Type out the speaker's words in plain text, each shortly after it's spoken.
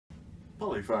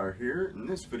Polyfire here. In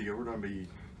this video we're going to be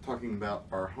talking about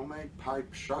our homemade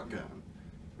pipe shotgun.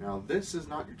 Now this is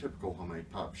not your typical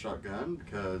homemade pipe shotgun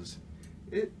because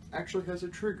it actually has a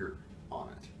trigger on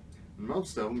it. And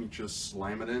most of them you just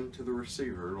slam it into the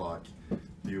receiver like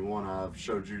the one I've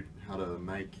showed you how to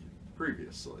make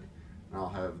previously. And I'll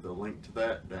have the link to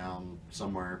that down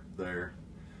somewhere there.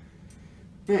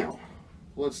 Now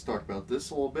let's talk about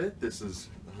this a little bit. This is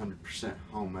 100%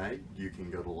 homemade. You can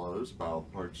go to Lowe's, buy all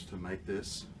the parts to make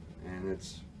this, and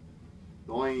it's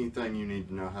the only thing you need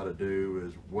to know how to do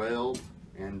is weld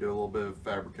and do a little bit of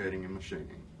fabricating and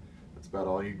machining. That's about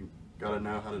all you got to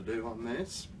know how to do on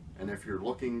this. And if you're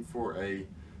looking for a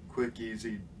quick,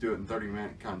 easy, do it in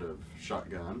 30-minute kind of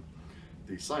shotgun,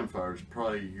 the Slamfire is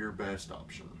probably your best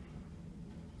option.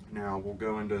 Now we'll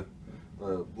go into a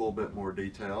little bit more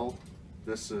detail.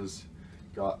 This has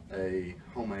got a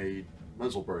homemade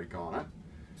muzzle brake on it,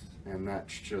 and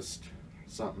that's just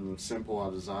something simple I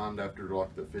designed after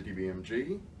like the 50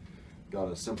 BMG.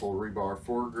 Got a simple rebar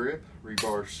foregrip,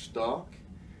 rebar stock,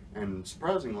 and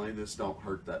surprisingly this don't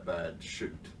hurt that bad to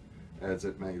shoot as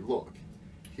it may look.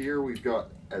 Here we've got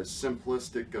as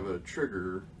simplistic of a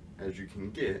trigger as you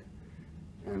can get,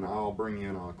 and I'll bring you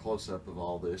in a close-up of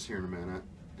all this here in a minute,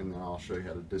 and then I'll show you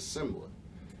how to disassemble it.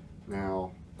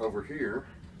 Now over here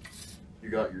you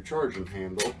got your charging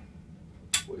handle,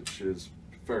 which is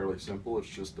fairly simple. It's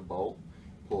just a bolt.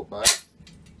 Pull it back,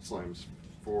 slams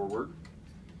forward.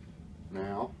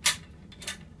 Now,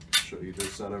 show you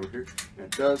this side over here.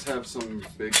 It does have some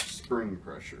big spring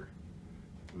pressure.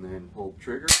 And then pull the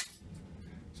trigger.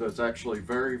 So it's actually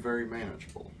very, very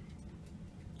manageable.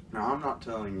 Now, I'm not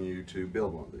telling you to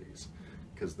build one of these,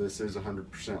 because this is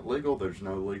 100% legal. There's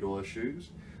no legal issues.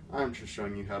 I'm just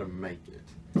showing you how to make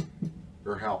it,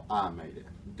 or how I made it.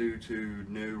 Due to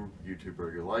new YouTube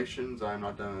regulations, I'm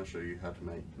not going to show you how to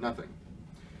make nothing.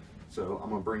 So I'm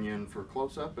going to bring you in for a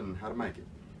close-up and how to make it.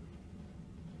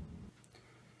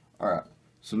 Alright,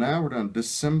 so now we're going to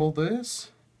disassemble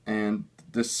this, and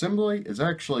disassembly is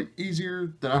actually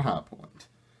easier than a high point.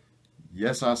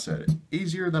 Yes, I said it.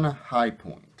 Easier than a high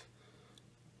point.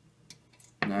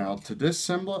 Now to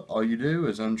disassemble it, all you do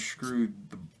is unscrew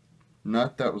the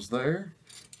nut that was there,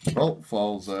 the bolt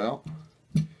falls out,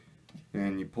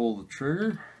 and you pull the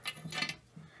trigger,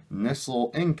 and this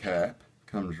little end cap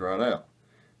comes right out.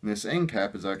 And this end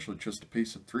cap is actually just a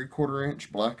piece of 3/4 inch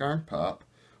black iron pipe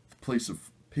with a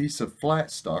piece of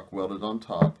flat stock welded on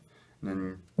top, and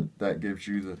then that gives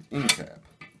you the end cap.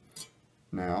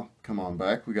 Now come on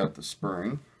back, we got the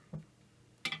spring,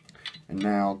 and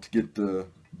now to get the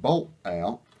bolt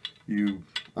out you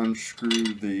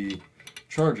unscrew the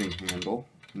charging handle,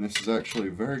 and this is actually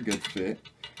a very good fit.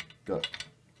 Got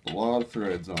a lot of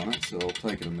threads on it, so it'll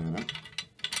take it a minute.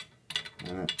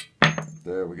 And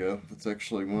there we go. That's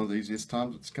actually one of the easiest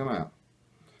times it's come out.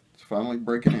 It's finally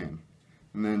breaking in.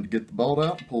 And then to get the bolt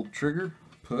out, pull the trigger,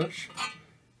 push,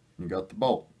 and you got the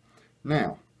bolt.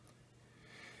 Now,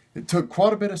 it took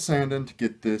quite a bit of sanding to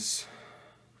get this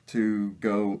to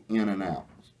go in and out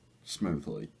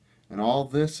smoothly. And all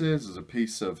this is a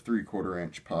piece of 3/4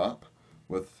 inch pipe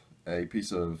with a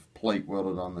piece of plate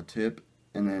welded on the tip,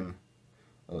 and then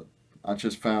I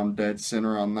just found dead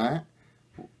center on that,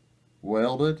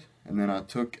 welded, and then I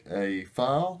took a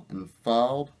file and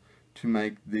filed to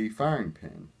make the firing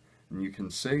pin. And you can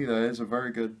see that is a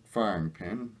very good firing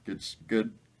pin. Gets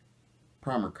good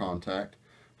primer contact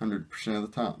 100% of the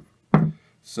time.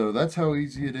 So that's how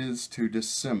easy it is to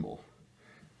disassemble.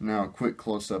 Now a quick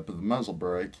close-up of the muzzle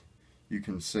brake. You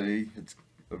can see it's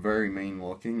a very mean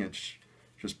looking. It's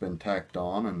just been tacked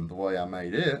on, and the way I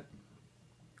made it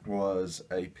was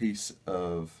a piece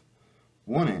of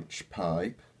 1-inch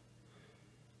pipe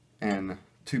and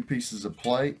 2 pieces of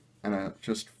plate and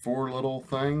just 4 little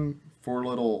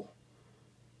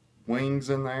wings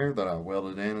in there that I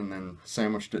welded in, and then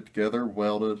sandwiched it together,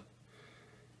 welded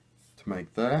to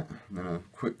make that. And then a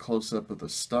quick close-up of the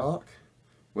stock.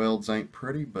 Welds ain't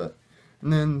pretty,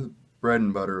 and then the bread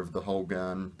and butter of the whole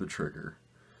gun, the trigger.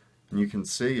 And you can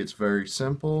see it's very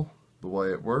simple. The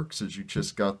way it works is you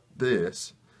just got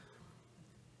this,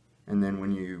 and then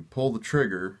when you pull the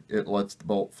trigger it lets the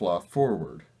bolt fly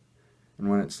forward, and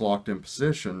when it's locked in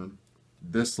position,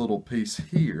 this little piece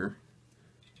here,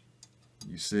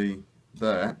 you see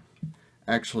that,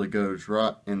 actually goes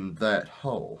right in that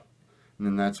hole, and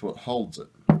then that's what holds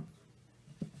it.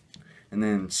 And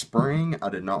then spring, I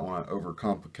did not want to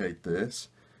overcomplicate this,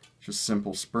 just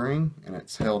simple spring, and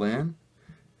it's held in.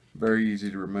 Very easy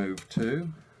to remove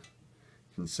too.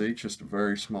 You can see just a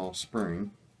very small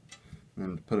spring. And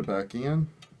then to put it back in,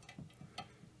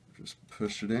 just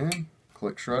push it in,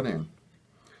 clicks right in.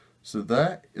 So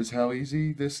that is how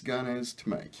easy this gun is to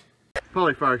make.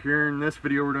 Polyfire here. In this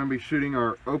video we're going to be shooting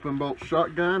our open bolt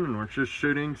shotgun, and we're just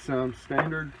shooting some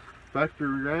standard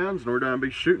factory rounds, and we're going to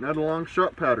be shooting at a long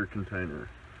shot powder container.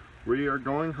 We are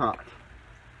going hot.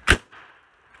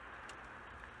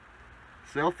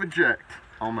 Self-eject,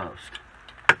 almost.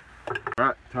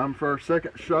 Alright, time for our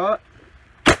second shot.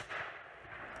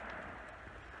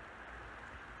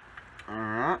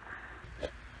 Alright,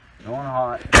 going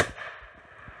hot.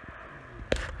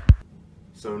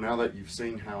 So now that you've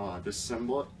seen how I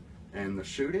disassemble it and the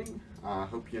shooting, I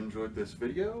hope you enjoyed this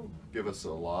video. Give us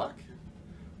a like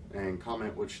and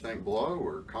comment what you think below,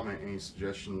 or comment any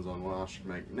suggestions on what I should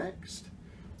make next,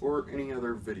 or any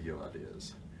other video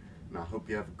ideas. And I hope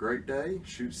you have a great day,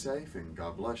 shoot safe, and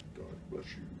God bless you. God bless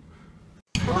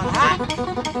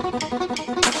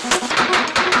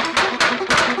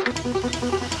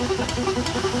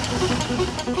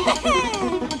you.